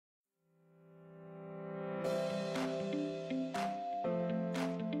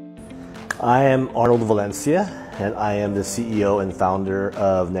I am Arnold Valencia, and I am the CEO and founder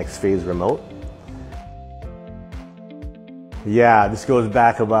of Next Phase Remote. Yeah, this goes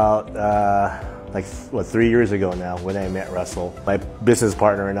back about 3 years ago now when I met Russell. My business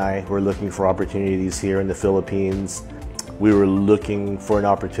partner and I were looking for opportunities here in the Philippines. We were looking for an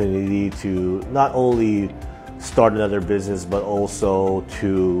opportunity to not only start another business, but also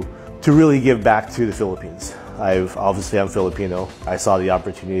to really give back to the Philippines. I'm Filipino. I saw the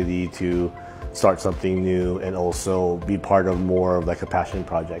opportunity to start something new and also be part of more of like a passion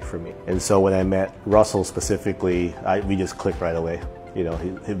project for me. And so when I met Russell specifically, we just clicked right away. You know,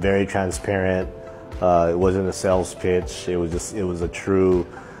 he's very transparent. It wasn't a sales pitch. It was a true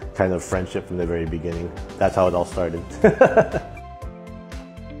kind of friendship from the very beginning. That's how it all started.